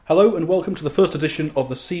Hello and welcome to the first edition of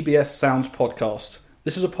the CBS Sounds podcast.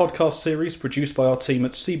 This is a podcast series produced by our team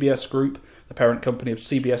at CBS Group, the parent company of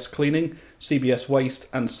CBS Cleaning, CBS Waste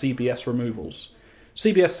and CBS Removals.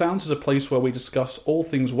 CBS Sounds is a place where we discuss all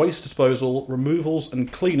things waste disposal, removals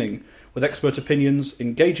and cleaning with expert opinions,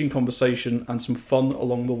 engaging conversation and some fun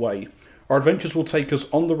along the way. Our adventures will take us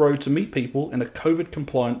on the road to meet people in a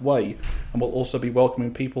COVID-compliant way, and we'll also be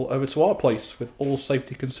welcoming people over to our place with all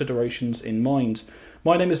safety considerations in mind.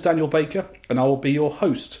 My name is Daniel Baker, and I will be your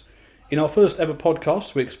host. In our first ever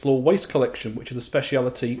podcast, we explore waste collection, which is the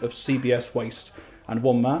speciality of CBS Waste. And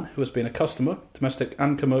one man who has been a customer, domestic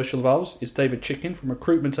and commercial of ours, is David Chicken from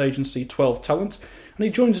recruitment agency 12 Talent, and he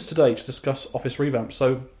joins us today to discuss office revamp.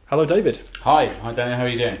 So, hello David. Hi Daniel, how are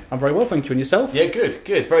you doing? I'm very well, thank you. And yourself? Yeah, good,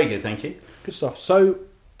 very good, thank you. Good stuff. So,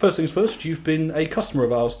 first things first, you've been a customer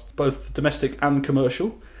of ours, both domestic and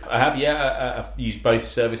commercial. I have, yeah. I've used both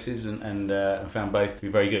services and found both to be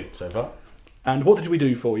very good so far. And what did we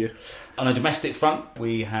do for you? On a domestic front,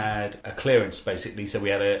 we had a clearance basically. So we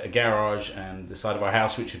had a garage and the side of our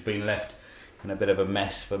house, which had been left in a bit of a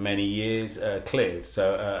mess for many years, cleared.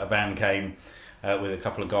 So a van came with a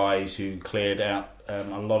couple of guys who cleared out a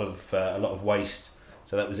lot of waste.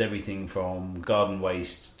 So that was everything from garden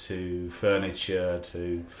waste to furniture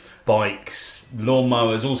to bikes,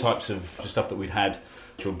 lawnmowers, all types of stuff that we'd had,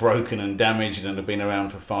 which were broken and damaged and had been around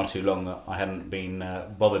for far too long that I hadn't been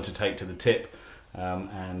bothered to take to the tip.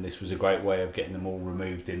 And this was a great way of getting them all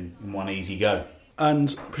removed in one easy go.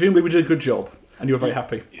 And presumably we did a good job, and you were very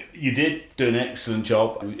happy. You did do an excellent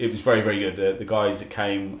job. It was very, very good. The guys that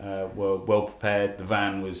came were well prepared. The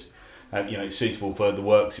van was suitable for the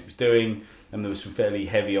works it was doing. And there were some fairly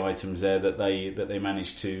heavy items there that they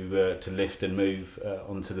managed to lift and move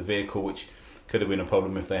onto the vehicle, which could have been a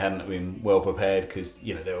problem if they hadn't been well prepared, because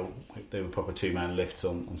they were proper two-man lifts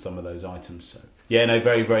on some of those items. So yeah, no,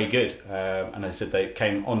 very, very good. And as I said, they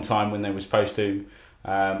came on time when they were supposed to.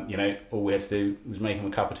 All we had to do was make them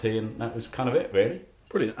a cup of tea, and that was kind of it, really.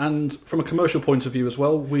 Brilliant. And from a commercial point of view as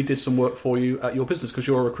well, we did some work for you at your business because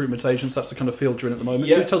you're a recruitment agent. So that's the kind of field you're in at the moment.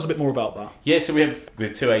 Yeah. Do tell us a bit more about that. Yeah, so we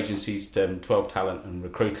have two agencies, 12 Talent and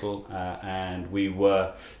Recruital, and we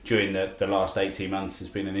were, during the last 18 months, has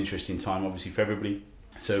been an interesting time obviously for everybody.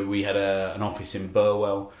 So we had an office in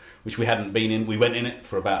Burwell, which we hadn't been in. We went in it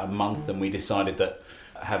for about a month and we decided that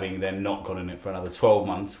having then not gone in it for another 12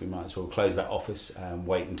 months, we might as well close that office and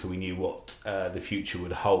wait until we knew what the future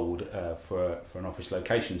would hold for an office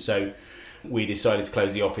location. So we decided to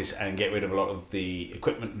close the office and get rid of a lot of the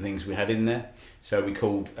equipment and things we had in there. So we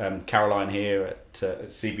called Caroline here at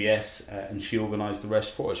CBS and she organised the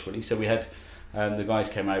rest for us, really. So we had the guys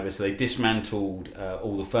came over, so they dismantled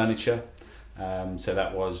all the furniture. So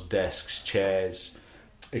that was desks, chairs,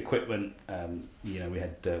 equipment. We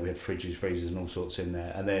had fridges, freezers and all sorts in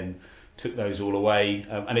there, and then took those all away.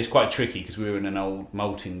 And it's quite tricky because we were in an old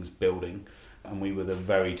Maltings building and we were the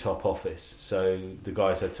very top office, so the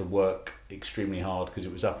guys had to work extremely hard because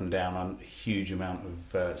it was up and down on a huge amount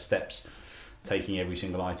of steps, taking every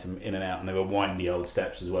single item in and out, and they were windy old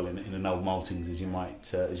steps as well in an old Maltings, as you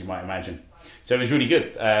might imagine. So it was really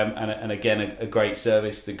good, and again a great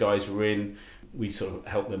service. The guys were in. We sort of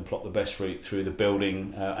helped them plot the best route through the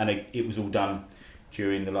building, and it was all done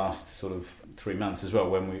during the last sort of 3 months as well,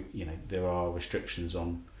 when there are restrictions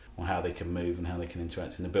on how they can move and how they can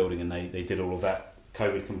interact in the building, and they did all of that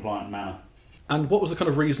COVID compliant manner. And what was the kind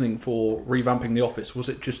of reasoning for revamping the office? Was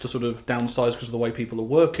it just to sort of downsize because of the way people are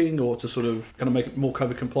working, or to sort of kind of make it more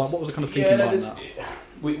COVID compliant? What was the kind of thinking behind that?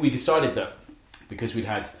 We decided that because we've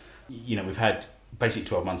had basically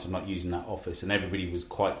 12 months of not using that office and everybody was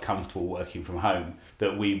quite comfortable working from home,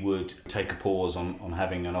 that we would take a pause on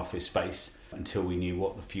having an office space until we knew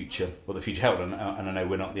what the future held. And I know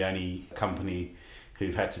we're not the only company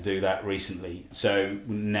who've had to do that recently. So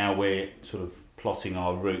now we're sort of plotting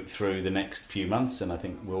our route through the next few months, and I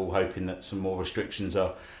think we're all hoping that some more restrictions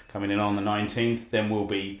are coming in on the 19th. Then we'll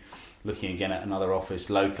be looking again at another office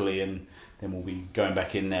locally, and then we'll be going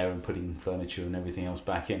back in there and putting furniture and everything else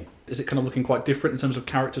back in. Is it kind of looking quite different in terms of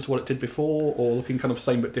character to what it did before, or looking kind of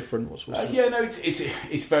same but different?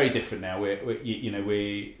 It's very different now.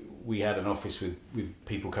 We had an office with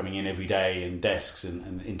people coming in every day and desks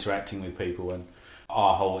and interacting with people, and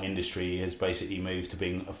our whole industry has basically moved to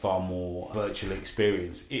being a far more virtual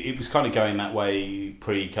experience. It was kind of going that way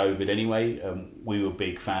pre-COVID anyway. We were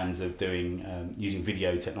big fans of using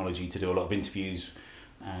video technology to do a lot of interviews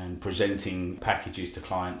and presenting packages to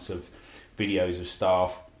clients of videos of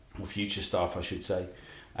staff, or future staff I should say,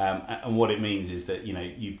 and what it means is that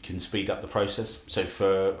you can speed up the process. So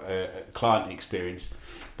for a client experience,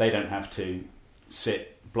 they don't have to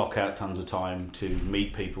sit block out tons of time to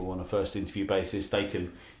meet people on a first interview basis. They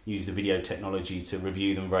can use the video technology to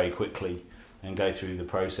review them very quickly and go through the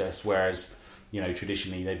process, whereas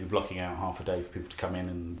traditionally they'd be blocking out half a day for people to come in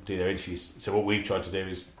and do their interviews. So what we've tried to do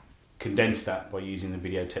is condense that by using the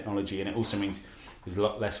video technology, and it also means there's a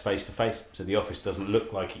lot less face-to-face, so the office doesn't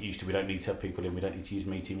look like it used to. We don't need to have people in, we don't need to use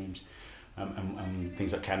meeting rooms, and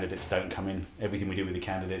things like candidates don't come in. Everything we do with the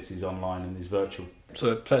candidates is online and is virtual.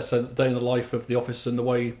 So let's say the day in the life of the office and the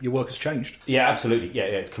way your work has changed. Yeah, absolutely. Yeah,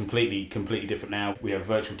 it's completely different now. We have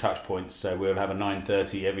virtual touch points, so we'll have a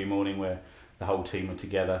 9:30 every morning where the whole team are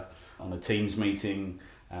together on a Teams meeting,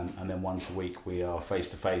 and then once a week we are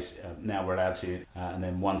face-to-face. Now we're allowed to, and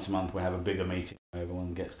then once a month we have a bigger meeting where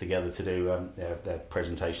everyone gets together to do their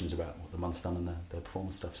presentations about what the month's done and their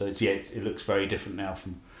performance stuff. So it looks very different now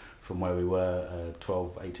from where we were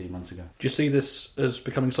 12, 18 months ago. Do you see this as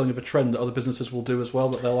becoming something of a trend that other businesses will do as well,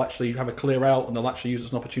 that they'll actually have a clear out and they'll actually use it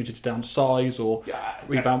as an opportunity to downsize or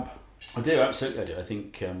revamp? I do, absolutely I do. I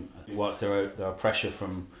think whilst there are pressure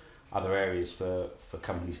from other areas for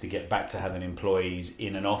companies to get back to having employees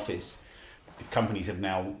in an office, if companies have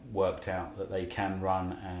now worked out that they can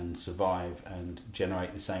run and survive and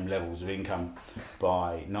generate the same levels of income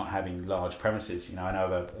by not having large premises. I know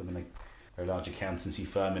of a very large accountancy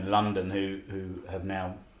firm in London who have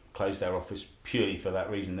now closed their office purely for that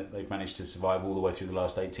reason, that they've managed to survive all the way through the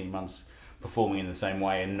last 18 months performing in the same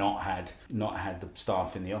way and not had the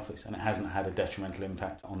staff in the office, and it hasn't had a detrimental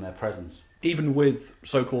impact on their presence. Even with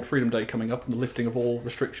so-called Freedom Day coming up and the lifting of all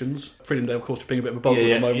restrictions, Freedom Day, of course, being a bit of a buzzword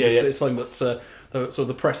at the moment. It's something that's sort of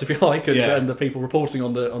the press, if you like, and the people reporting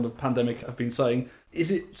on the pandemic have been saying. Is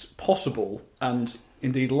it possible and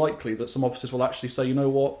indeed likely that some offices will actually say, you know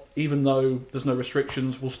what, even though there's no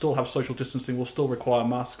restrictions, we'll still have social distancing, we'll still require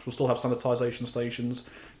masks, we'll still have sanitisation stations? Do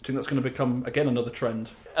you think that's going to become, again, another trend?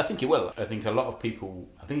 I think it will. I think a lot of people,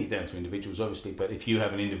 I think it's down to individuals, obviously, but if you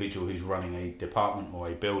have an individual who's running a department or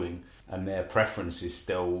a building and their preference is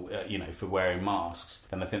still, for wearing masks,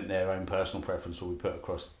 then I think their own personal preference will be put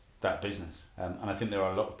across that business. And I think there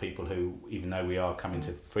are a lot of people who, even though we are coming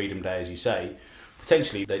to Freedom Day, as you say,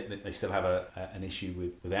 potentially they still have an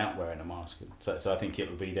issue without wearing a mask. So I think it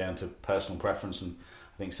will be down to personal preference, and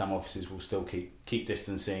I think some offices will still keep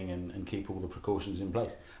distancing and keep all the precautions in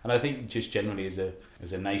place. And I think just generally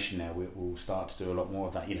as a nation now, we'll start to do a lot more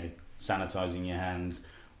of that, sanitising your hands,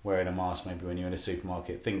 wearing a mask maybe when you're in a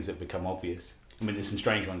supermarket, things that become obvious. I mean, there's some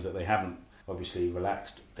strange ones that they haven't obviously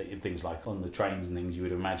relaxed. Things like on the trains and things, you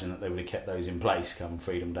would imagine that they would have kept those in place come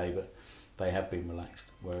Freedom Day, but they have been relaxed,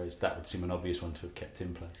 whereas that would seem an obvious one to have kept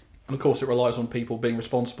in place. And of course it relies on people being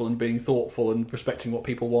responsible and being thoughtful and respecting what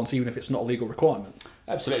people want, even if it's not a legal requirement.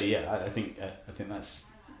 Absolutely, yeah. I think that's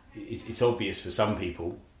it's obvious for some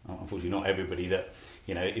people, unfortunately not everybody, that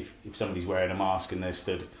if somebody's wearing a mask and they're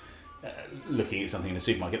stood looking at something in a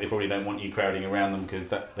supermarket, they probably don't want you crowding around them because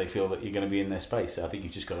they feel that you're going to be in their space. So I think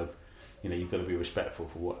you've just got to you've got to be respectful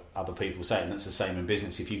for what other people say, and that's the same in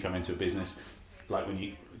business. If you come into a business, like when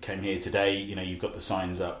you came here today, you've got the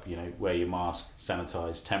signs up, wear your mask,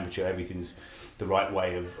 sanitise, temperature, everything's the right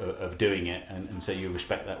way of doing it, and so you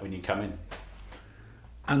respect that when you come in.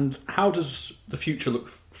 And how does the future look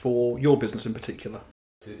for your business in particular?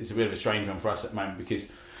 It's a bit of a strange one for us at the moment, because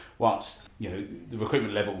whilst the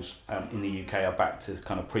recruitment levels in the UK are back to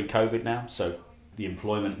kind of pre-COVID now, so the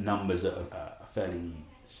employment numbers are fairly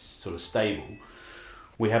sort of stable,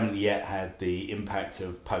 we haven't yet had the impact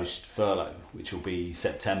of post-furlough, which will be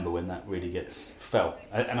September when that really gets felt.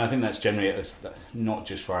 And I think that's generally, that's not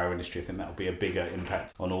just for our industry. I think that will be a bigger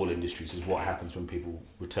impact on all industries, is what happens when people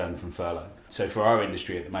return from furlough. So for our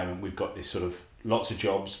industry at the moment, we've got this sort of lots of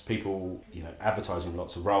jobs, people advertising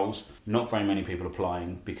lots of roles, not very many people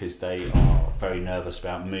applying because they are very nervous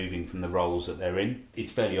about moving from the roles that they're in.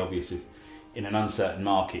 It's fairly obvious in an uncertain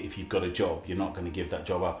market, if you've got a job, you're not going to give that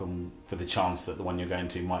job up, and for the chance that the one you're going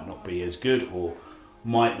to might not be as good, or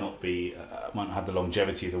might not have the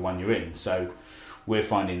longevity of the one you're in. So we're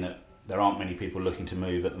finding that there aren't many people looking to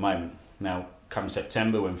move at the moment. Now, come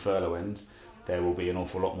September, when furlough ends, there will be an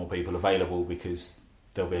awful lot more people available, because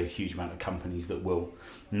there'll be a huge amount of companies that will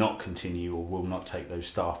not continue or will not take those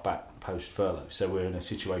staff back post-furlough. So we're in a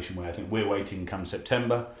situation where I think we're waiting come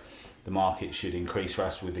September. The market should increase for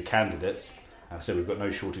us with the candidates. So we've got no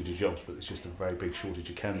shortage of jobs, but there's just a very big shortage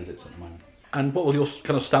of candidates at the moment. And what will your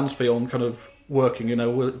kind of stance be on kind of working?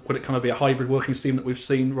 Would it kind of be a hybrid working scheme that we've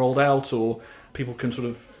seen rolled out, or people can sort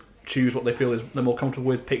of choose what they feel is they're more comfortable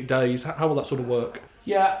with, pick days? How will that sort of work?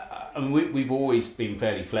 Yeah, I mean, we've always been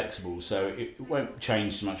fairly flexible, so it won't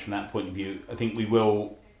change so much from that point of view. I think we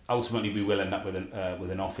will end up with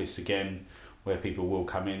an office again where people will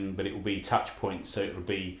come in, but it will be touch points, so it will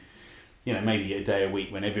be, you know, maybe a day a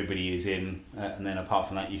week when everybody is in, and then apart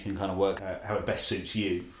from that you can kind of work out how it best suits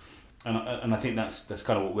you. And I think that's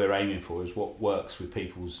kind of what we're aiming for, is what works with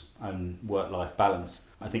people's own work-life balance.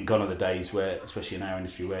 I think gone are the days where, especially in our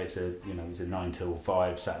industry, where it's a 9 till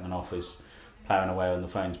 5, sat in an office, ploughing away on the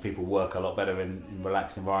phones. People work a lot better in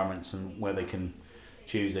relaxed environments, and where they can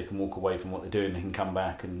choose, they can walk away from what they're doing, they can come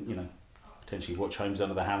back and, you know, potentially watch Homes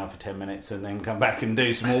Under the Hammer for 10 minutes and then come back and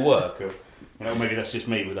do some more work. Or, you know, maybe that's just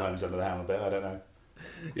me with the Homes Under the Hammer bit, I don't know.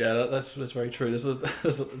 Yeah, that's very true.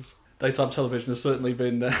 Daytime television has certainly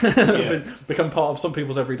been become part of some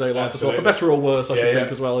people's everyday life as well, for better or worse, I should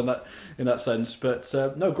think, as well in that sense. But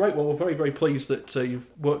no, great. Well, we're very, very pleased that you've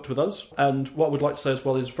worked with us. And what I would like to say as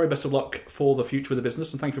well is very best of luck for the future of the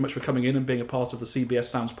business. And thank you very much for coming in and being a part of the CBS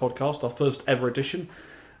Sounds podcast, our first ever edition.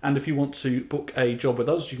 And if you want to book a job with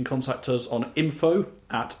us, you can contact us on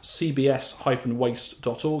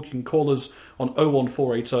info@cbs-waste.org. You can call us on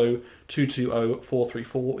 01480 220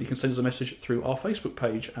 434. You can send us a message through our Facebook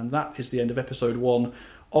page. And that is the end of episode 1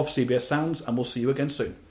 of CBS Sounds, and we'll see you again soon.